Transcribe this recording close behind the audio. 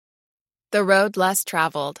The Road Less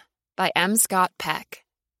Traveled by M. Scott Peck.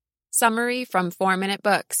 Summary from 4-Minute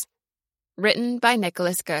Books. Written by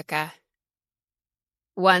Nicholas Goeke.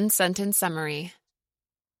 One-sentence summary.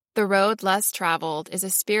 The Road Less Traveled is a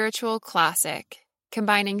spiritual classic,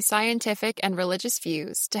 combining scientific and religious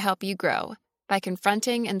views to help you grow by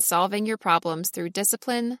confronting and solving your problems through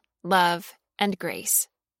discipline, love, and grace.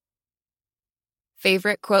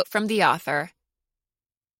 Favorite quote from the author: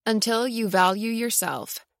 "Until you value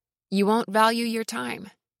yourself, you won't value your time.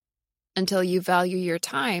 Until you value your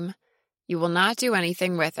time, you will not do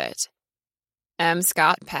anything with it." M.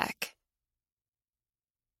 Scott Peck.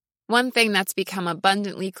 One thing that's become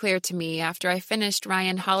abundantly clear to me after I finished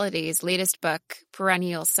Ryan Holiday's latest book,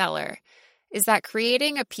 Perennial Seller, is that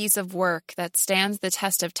creating a piece of work that stands the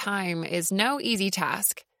test of time is no easy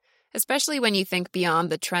task, especially when you think beyond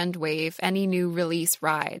the trend wave any new release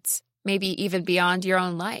rides, maybe even beyond your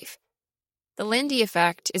own life. The Lindy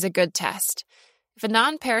effect is a good test. If a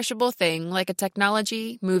non-perishable thing like a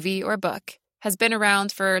technology, movie, or book has been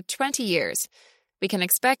around for 20 years, we can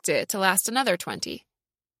expect it to last another 20.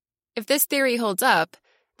 If this theory holds up,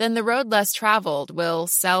 then The Road Less Traveled will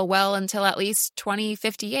sell well until at least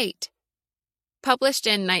 2058. Published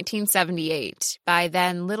in 1978 by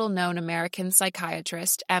then little-known American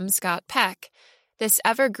psychiatrist M. Scott Peck, this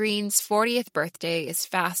evergreen's 40th birthday is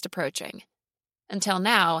fast approaching. Until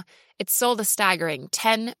now, it's sold a staggering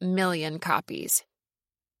 10 million copies.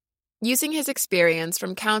 Using his experience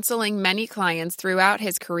from counseling many clients throughout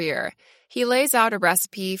his career, he lays out a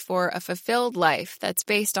recipe for a fulfilled life that's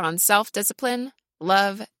based on self-discipline,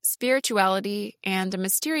 love, spirituality, and a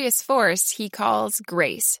mysterious force he calls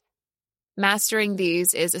grace. Mastering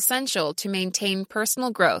these is essential to maintain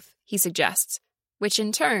personal growth, he suggests, which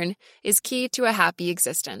in turn is key to a happy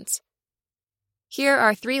existence. Here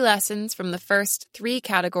are 3 lessons from the first 3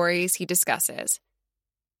 categories he discusses.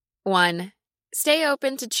 1. Stay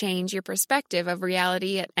open to change your perspective of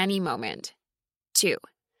reality at any moment. 2.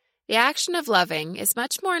 The action of loving is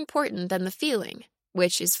much more important than the feeling,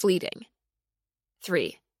 which is fleeting.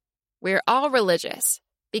 3. We're all religious,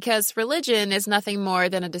 because religion is nothing more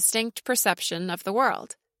than a distinct perception of the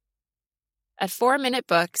world. At 4-Minute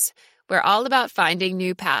Books, we're all about finding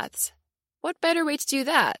new paths. What better way to do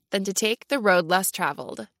that than to take the road less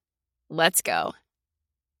traveled? Let's go.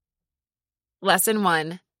 Lesson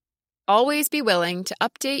 1. Always be willing to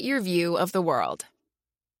update your view of the world.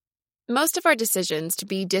 Most of our decisions to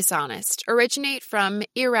be dishonest originate from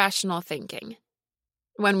irrational thinking.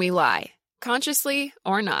 When we lie, consciously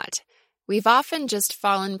or not, we've often just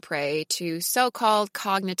fallen prey to so-called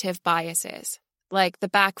cognitive biases, like the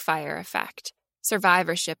backfire effect,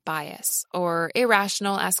 survivorship bias, or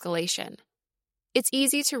irrational escalation. It's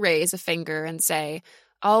easy to raise a finger and say,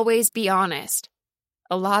 "Always be honest."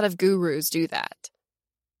 A lot of gurus do that.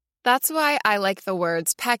 That's why I like the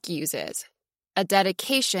words Peck uses, a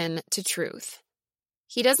dedication to truth.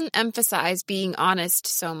 He doesn't emphasize being honest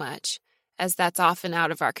so much, as that's often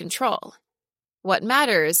out of our control. What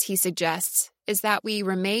matters, he suggests, is that we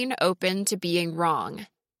remain open to being wrong.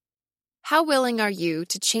 How willing are you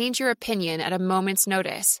to change your opinion at a moment's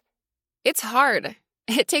notice? It's hard.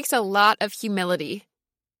 It takes a lot of humility.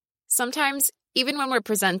 Sometimes, even when we're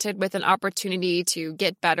presented with an opportunity to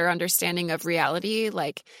get better understanding of reality,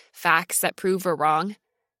 like facts that prove we're wrong,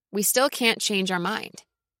 we still can't change our mind.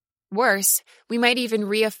 Worse, we might even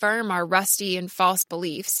reaffirm our rusty and false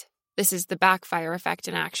beliefs. This is the backfire effect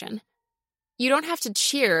in action. You don't have to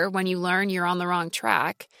cheer when you learn you're on the wrong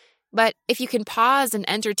track, but if you can pause and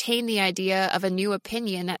entertain the idea of a new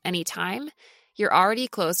opinion at any time, you're already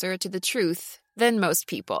closer to the truth than most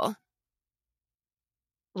people.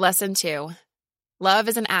 Lesson 2. Love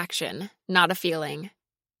is an action, not a feeling.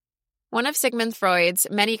 One of Sigmund Freud's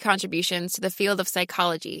many contributions to the field of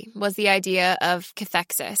psychology was the idea of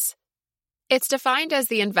cathexis. It's defined as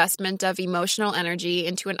the investment of emotional energy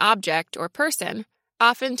into an object or person,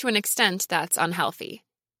 often to an extent that's unhealthy.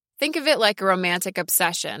 Think of it like a romantic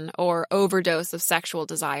obsession or overdose of sexual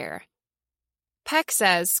desire. Peck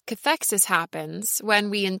says cathexis happens when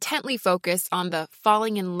we intently focus on the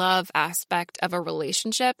falling in love aspect of a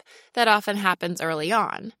relationship that often happens early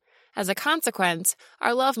on. As a consequence,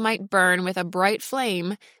 our love might burn with a bright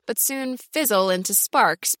flame, but soon fizzle into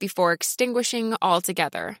sparks before extinguishing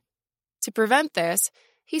altogether. To prevent this,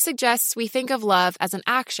 he suggests we think of love as an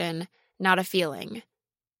action, not a feeling.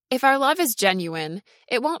 If our love is genuine,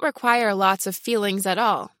 it won't require lots of feelings at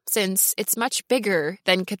all, since it's much bigger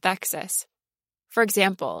than cathexis. For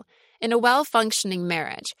example, in a well-functioning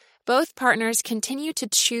marriage, both partners continue to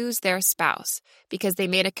choose their spouse because they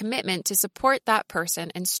made a commitment to support that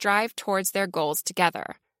person and strive towards their goals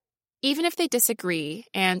together. Even if they disagree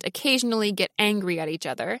and occasionally get angry at each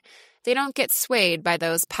other, they don't get swayed by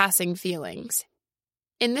those passing feelings.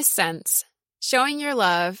 In this sense, showing your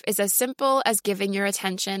love is as simple as giving your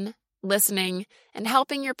attention, listening, and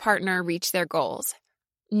helping your partner reach their goals.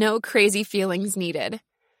 No crazy feelings needed.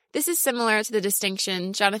 This is similar to the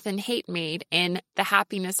distinction Jonathan Haidt made in The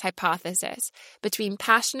Happiness Hypothesis between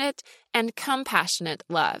passionate and compassionate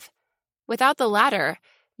love. Without the latter,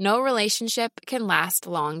 no relationship can last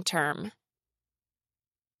long term.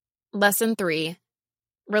 Lesson 3.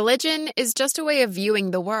 Religion is just a way of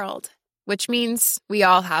viewing the world, which means we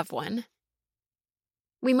all have one.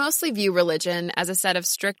 We mostly view religion as a set of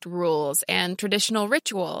strict rules and traditional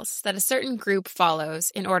rituals that a certain group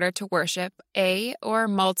follows in order to worship a or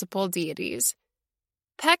multiple deities.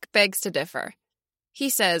 Peck begs to differ. He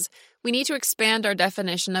says we need to expand our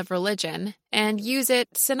definition of religion and use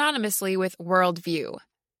it synonymously with worldview.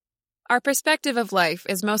 Our perspective of life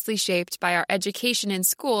is mostly shaped by our education in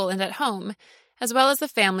school and at home, as well as the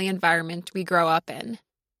family environment we grow up in.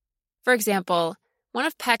 For example, one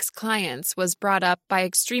of Peck's clients was brought up by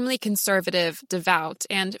extremely conservative, devout,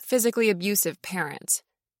 and physically abusive parents.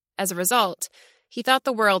 As a result, he thought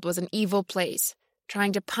the world was an evil place,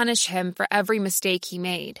 trying to punish him for every mistake he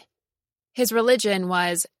made. His religion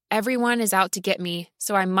was, everyone is out to get me,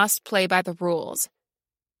 so I must play by the rules.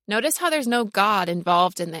 Notice how there's no God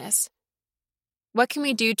involved in this. What can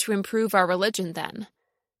we do to improve our religion then?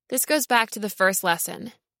 This goes back to the first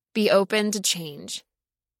lesson. Be open to change.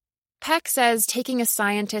 Peck says taking a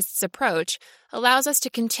scientist's approach allows us to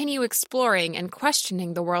continue exploring and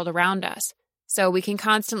questioning the world around us, so we can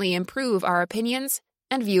constantly improve our opinions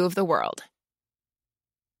and view of the world.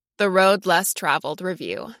 The Road Less Traveled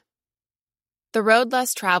Review. The Road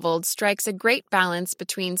Less Traveled strikes a great balance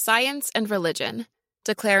between science and religion,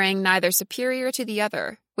 declaring neither superior to the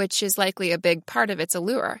other, which is likely a big part of its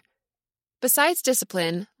allure. Besides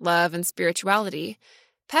discipline, love, and spirituality,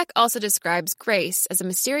 Peck also describes grace as a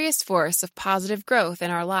mysterious force of positive growth in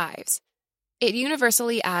our lives. It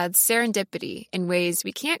universally adds serendipity in ways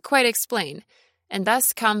we can't quite explain, and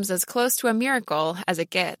thus comes as close to a miracle as it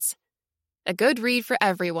gets. A good read for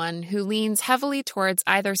everyone who leans heavily towards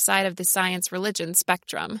either side of the science-religion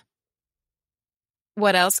spectrum.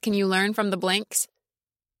 What else can you learn from the blanks?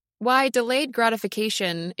 Why delayed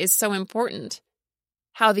gratification is so important.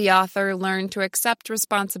 How the author learned to accept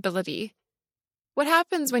responsibility. What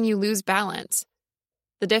happens when you lose balance?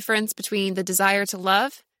 The difference between the desire to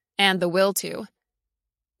love and the will to.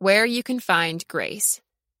 Where you can find grace.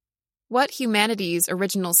 What humanity's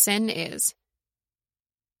original sin is.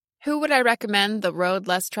 Who would I recommend the Road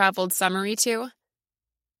Less Traveled summary to?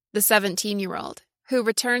 The 17-year-old, who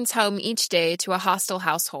returns home each day to a hostile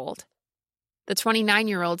household. The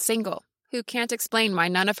 29-year-old single, who can't explain why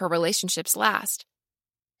none of her relationships last.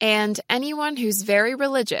 And anyone who's very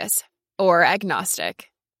religious or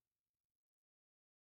agnostic.